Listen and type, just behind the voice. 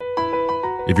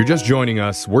If you're just joining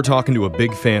us, we're talking to a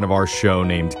big fan of our show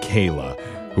named Kayla,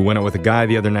 who went out with a guy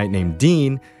the other night named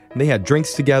Dean, and they had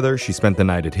drinks together. She spent the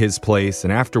night at his place,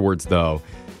 and afterwards, though,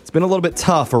 it's been a little bit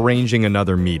tough arranging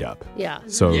another meetup. Yeah.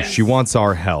 So she wants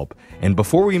our help. And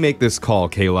before we make this call,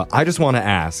 Kayla, I just want to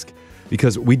ask,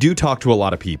 because we do talk to a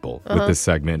lot of people with this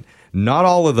segment. Not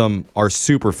all of them are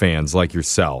super fans like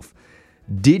yourself.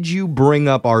 Did you bring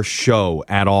up our show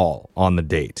at all on the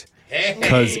date?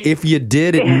 Because if you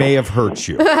did, it may have hurt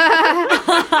you.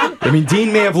 I mean,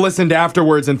 Dean may have listened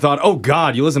afterwards and thought, oh,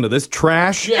 God, you listen to this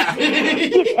trash? Yeah.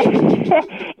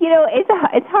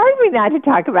 It's hard for me not to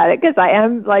talk about it because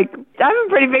I'm a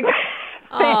pretty big fan,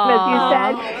 as you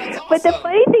said. Awesome. But the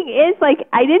funny thing is,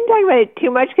 I didn't talk about it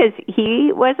too much because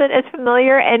he wasn't as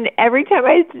familiar. And every time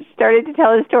I started to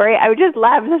tell his story, I would just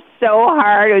laugh so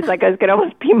hard. It was like I was going to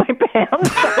almost pee my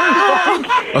pants.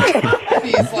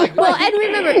 Well, and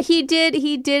remember, he did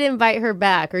invite her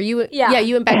back, or you went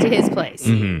back to his place.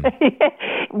 Mm-hmm.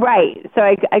 Right. So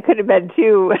I could have been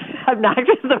too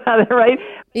obnoxious about it, right?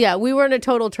 Yeah, we weren't a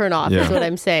total turnoff, is what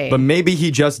I'm saying. But maybe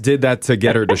he just did that to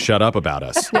get her to shut up about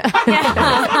us. See,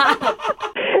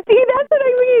 that's what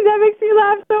I mean. That makes me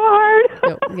laugh so hard.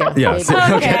 Okay. I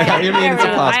mean, it's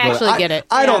possible. I actually get it.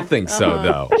 I don't think so,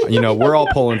 though. We're all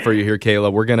pulling for you here,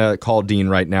 Kayla. We're going to call Dean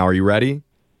right now. Are you ready?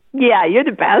 Yeah, you're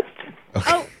the best.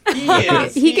 Oh,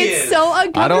 he gets so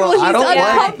uncomfortable. I don't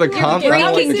like the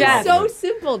confidence. It's so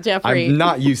simple, Jeffrey. I'm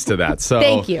not used to that. So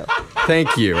Thank you.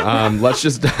 Thank you. Let's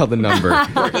just dial the number.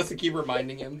 Just to keep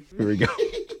reminding him. Here we go.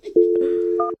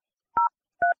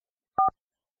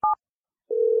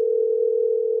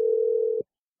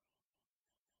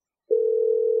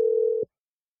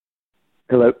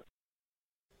 Hello.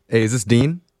 Hey, is this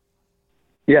Dean?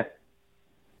 Yeah.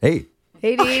 Hey.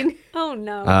 Hey, Dean. Oh,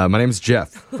 no. My name's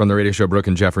Jeff from the radio show Brooke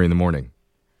and Jeffrey in the Morning.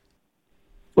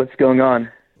 What's going on?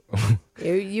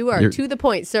 You are to the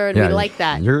point, sir, and we like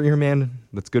that. You're a man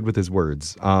that's good with his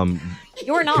words.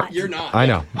 You're not. You're not. I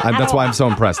know. That's why I'm so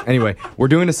impressed. Anyway, we're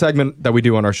doing a segment that we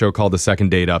do on our show called the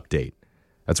Second Date Update.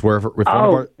 That's where if one of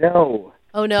our... No.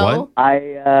 Oh, no? What?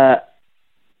 I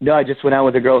just went out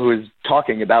with a girl who was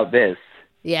talking about this.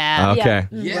 Yeah. Okay.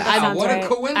 Yeah, what a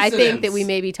coincidence. I think that we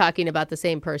may be talking about the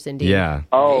same person, Dean. Yeah.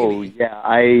 Oh,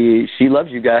 yeah. She loves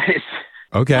you guys.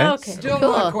 Okay. Still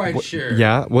not quite sure.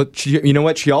 Yeah. Well, you know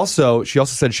what? She also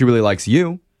said she really likes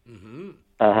you. Mm-hmm.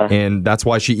 Uh-huh. And that's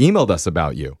why she emailed us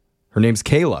about you. Her name's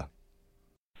Kayla.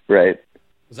 Right.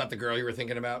 Was that the girl you were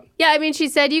thinking about? Yeah, I mean, she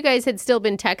said you guys had still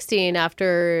been texting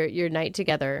after your night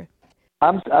together.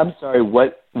 I'm sorry.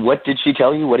 What did she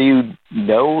tell you? What do you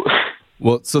know?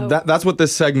 Well, so that's what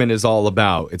this segment is all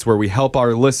about. It's where we help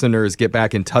our listeners get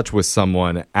back in touch with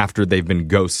someone after they've been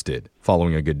ghosted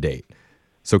following a good date.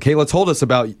 So Kayla told us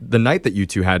about the night that you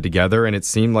two had together, and it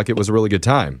seemed like it was a really good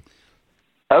time.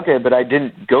 Okay, but I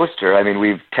didn't ghost her. I mean,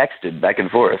 we've texted back and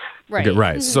forth. Right. Okay,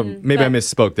 right. So maybe I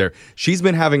misspoke there. She's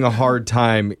been having a hard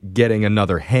time getting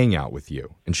another hangout with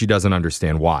you, and she doesn't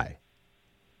understand why.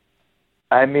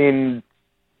 I mean,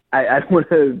 I don't want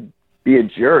to be a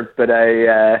jerk, but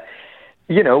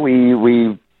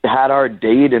we had our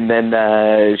date, and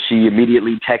then she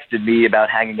immediately texted me about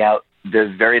hanging out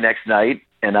the very next night,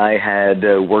 and I had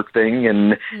a work thing,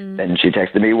 and then she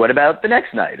texted me, what about the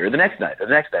next night, or the next night, or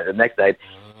the next night, or the next night,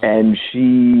 and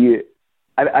she,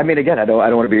 I mean, again, I don't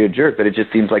want to be a jerk, but it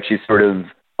just seems like she's sort of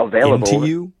available. Into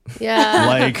you? Yeah.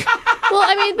 Like... Well,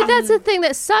 I mean, but that's the thing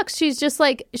that sucks. She's just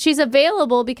she's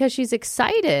available because she's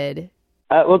excited.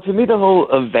 Well, to me, the whole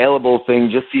available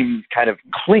thing just seems kind of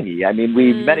clingy. I mean,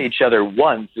 we met each other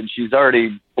once, and she's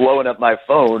already blowing up my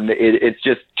phone. It's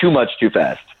just too much too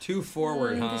fast. Too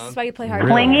forward, huh? This is why you play hard.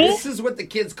 Clingy? This is what the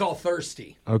kids call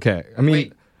thirsty. Okay. I mean...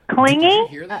 Wait, Clingy? did you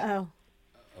hear that? Uh-oh.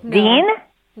 No. Dean?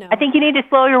 No. I think you need to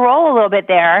slow your roll a little bit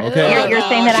there. Okay. You're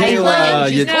saying that Kayla,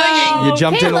 She's clinging. you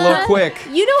jumped in a little quick.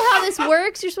 You know how this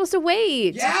works. You're supposed to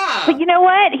wait. Yeah. But you know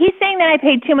what? He's saying that I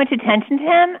paid too much attention to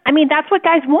him. I mean, that's what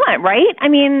guys want, right? I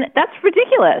mean, that's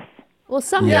ridiculous. Well,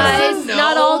 some Yeah. guys,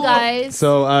 not all guys.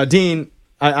 So, Dean,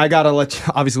 I gotta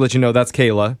obviously let you know that's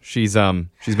Kayla. She's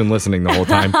been listening the whole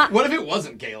time. What if it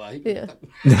wasn't Kayla?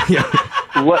 Yeah.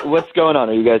 What's going on?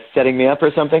 Are you guys setting me up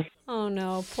or something? Oh,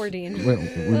 no. Poor Dean.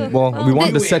 Well, we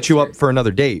wanted to set you up for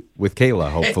another date with Kayla,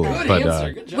 hopefully. Good But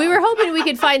answer. Good job. We were hoping we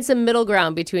could find some middle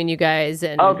ground between you guys.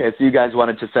 And Okay, so you guys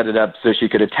wanted to set it up so she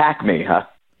could attack me, huh?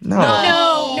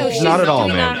 No, she's not at all,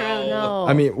 doing man. that on her own. No.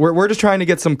 I mean, we're just trying to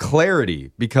get some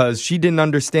clarity because she didn't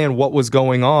understand what was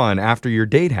going on after your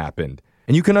date happened.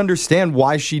 And you can understand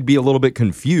why she'd be a little bit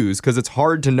confused because it's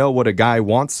hard to know what a guy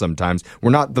wants sometimes.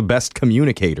 We're not the best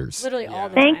communicators. Literally all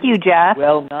the time. Thank you, Jeff.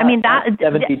 Well, I mean, not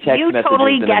 70 text you messages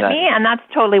totally in a get night. me, and that's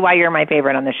totally why you're my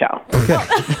favorite on the show.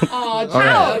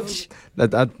 Ouch.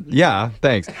 Yeah,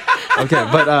 thanks. Okay,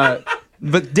 but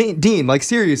Dean, like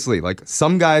seriously, like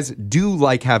some guys do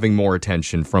like having more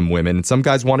attention from women, and some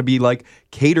guys want to be like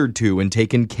catered to and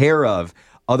taken care of.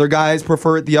 Other guys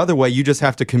prefer it the other way. You just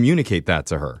have to communicate that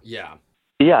to her. Yeah.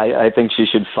 Yeah, I think she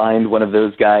should find one of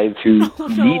those guys who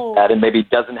needs that and maybe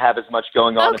doesn't have as much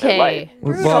going on in their life.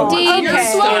 Well, Dean, Okay.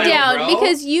 slow down Bro.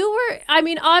 because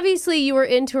obviously you were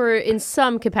into her in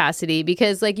some capacity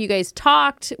because like you guys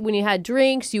talked when you had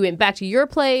drinks, you went back to your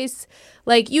place.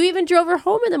 Like you even drove her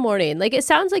home in the morning. Like it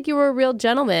sounds like you were a real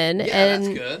gentleman Yeah, and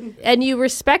that's good. and you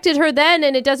respected her then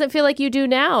and it doesn't feel like you do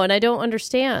now and I don't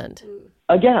understand.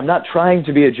 Again, I'm not trying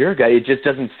to be a jerk. It just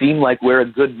doesn't seem like we're a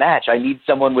good match. I need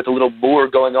someone with a little more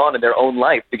going on in their own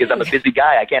life because I'm a busy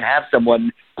guy. I can't have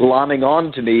someone glomming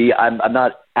on to me. I'm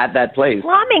not at that place.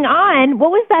 Glomming on?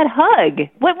 What was that hug?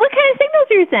 What kind of signals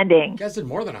are you sending? You guys did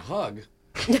more than a hug.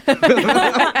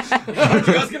 Aren't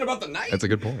you asking about the night? that's a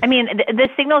good point. I mean, the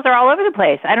signals are all over the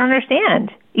place. I don't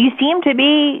understand. You seem to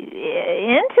be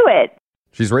into it.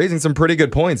 She's raising some pretty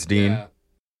good points, Dean. Yeah.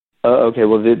 Okay,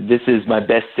 well, this is my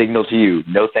best signal to you.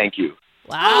 No, thank you.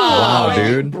 Wow,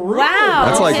 dude. Wow.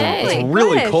 That's like Okay. it's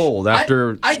really Gosh. cold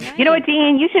after. You know what,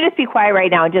 Dean? You should just be quiet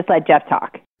right now and just let Jeff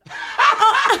talk.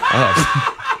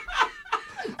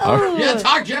 Oh. Yeah,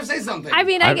 talk, Jeff. Say something. I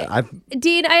mean,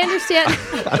 Dean, I understand.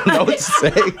 I don't know what to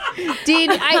say.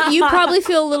 Dean, you probably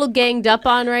feel a little ganged up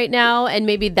on right now, and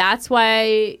maybe that's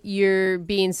why you're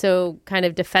being so kind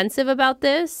of defensive about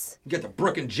this. You got the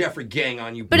Brooke and Jeffrey gang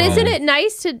on you. But bro. isn't it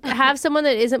nice to have someone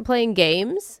that isn't playing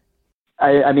games?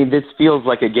 I mean, this feels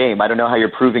like a game. I don't know how you're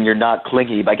proving you're not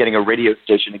clingy by getting a radio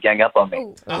station to gang up on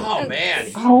me. Oh, man.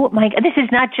 Oh, my God. This is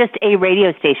not just a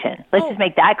radio station. Let's just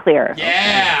make that clear.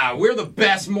 Yeah, we're the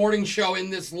best morning show in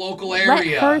this local area. Let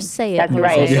her say it. That's Jose.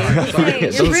 right.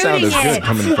 It doesn't sound as ruining good it.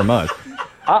 coming from us.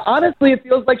 Honestly, it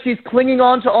feels like she's clinging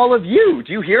on to all of you.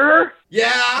 Do you hear her?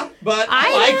 Yeah, but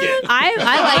I like it. I like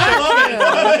I it. love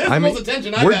it. It's I the mean, most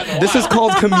attention I've had in a this is while.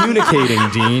 called communicating,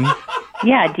 Dean.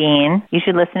 Yeah, Dean. You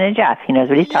should listen to Jeff. He knows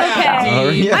what he's talking about.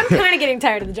 Okay. Yeah. I'm kind of getting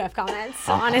tired of the Jeff comments,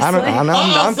 honestly.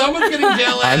 Oh, someone's getting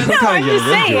jealous. I'm No, kind I'm of just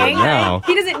getting into it saying. now.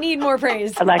 He doesn't need more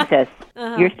praise. Alexis,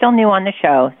 you're still new on the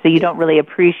show, so you don't really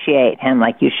appreciate him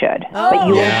like you should. But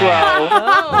you will grow,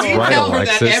 We Right, tell her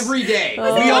that Alexis. every day.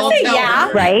 We all say tell yeah.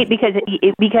 her. right? Because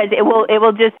it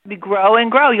will just grow and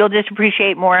grow. You'll just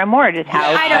appreciate more and more just how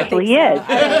I don't special think he so. is.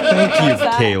 Thank you,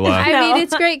 Kayla. I No. mean,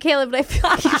 it's great, Caleb, but I feel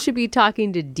like you should be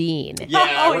talking to Dean.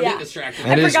 Yeah, we're yeah. getting distracted.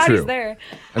 That I is forgot true. he's there.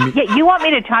 Yeah, you want me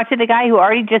to talk to the guy who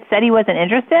already just said he wasn't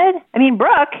interested? I mean,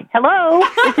 Brooke, hello.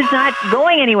 This is not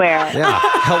going anywhere. Yeah.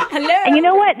 Help. Hello. And you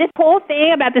know what? This whole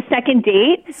thing about the second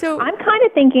date, So- I'm kind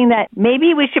of thinking that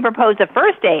maybe we should propose a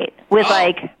first date with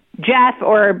like Jeff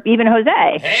or even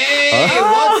Jose. Hey,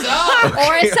 what's up?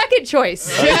 Or a second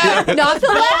choice. Not the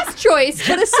last choice,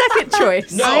 but a second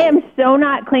choice. No. I am so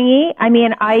not clingy. I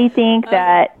mean, I think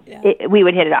that we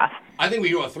would hit it off. I think we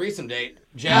do a threesome date.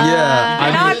 Jeff, Yeah,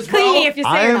 you Not do this, bro? clingy if you say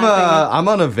I'm you're not I'm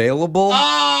unavailable.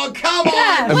 Oh, come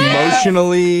on.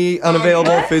 Emotionally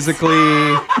unavailable,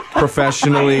 physically,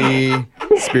 professionally,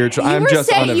 spiritually. I'm just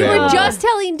You unavailable. were just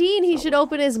telling Dean he should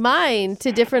open his mind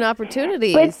to different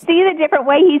opportunities. But see the different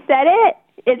way he said it?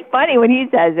 It's funny when he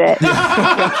says it. I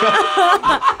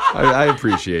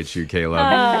appreciate you,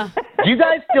 Kayla. Do you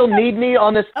guys still need me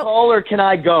on this call, or can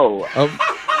I go?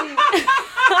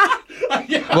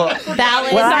 Well,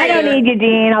 Balance. Well, I don't need you,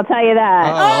 Dean. I'll tell you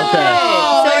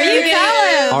that. So you you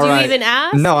tell him. all Do right. you even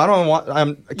ask? No, I don't want.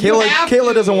 Kayla. have Kayla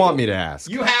to. doesn't want me to ask.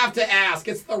 You have to ask.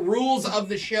 It's the rules of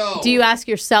the show. Do you ask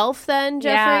yourself then,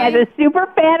 Jeffrey? As a super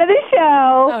fan of the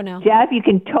show, Oh, no. Jeff, you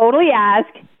can totally ask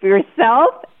for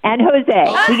yourself and Jose.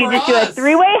 We can for just do a us.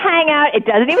 three-way hangout. It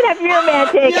doesn't even have to be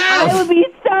romantic. Yes. I would be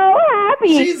so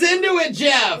happy. She's into it,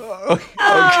 Jeff.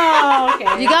 Oh,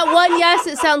 okay. You got one yes,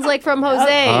 it sounds like from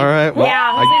Jose. All right. Well,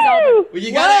 Yeah, I- Jose's all good. Well,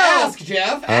 you gotta ask,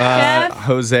 Jeff. Ask.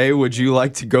 Jose, would you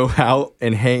like to go out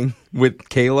and hang with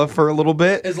Kayla for a little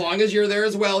bit? As long as you're there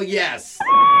as well, yes.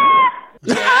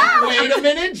 Jeff, wait a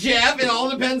minute, Jeff. It all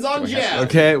depends on Jeff.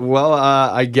 Okay. Well,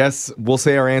 I guess we'll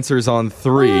say our answers on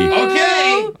three.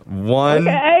 Okay. One,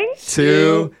 Okay.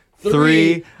 two,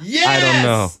 three. Yes. I don't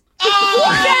know.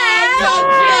 Oh, Jeff.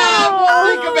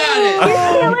 Think about it.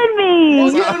 Killing me.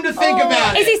 We'll get him to think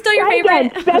about Is he it. still your Try again.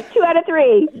 favorite? Best 2 out of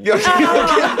 3. We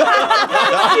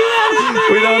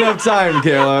don't have time,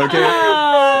 Kayla. Okay.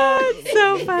 Oh, it's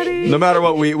so funny. No matter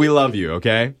what, we love you.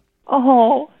 Okay.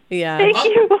 Oh, Yeah. Thank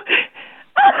you.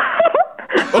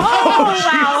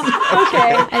 Wow.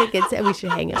 Okay. I think we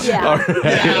should hang up. Yeah. All right.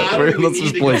 Yeah, I think we Let's need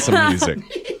just to play go. some music.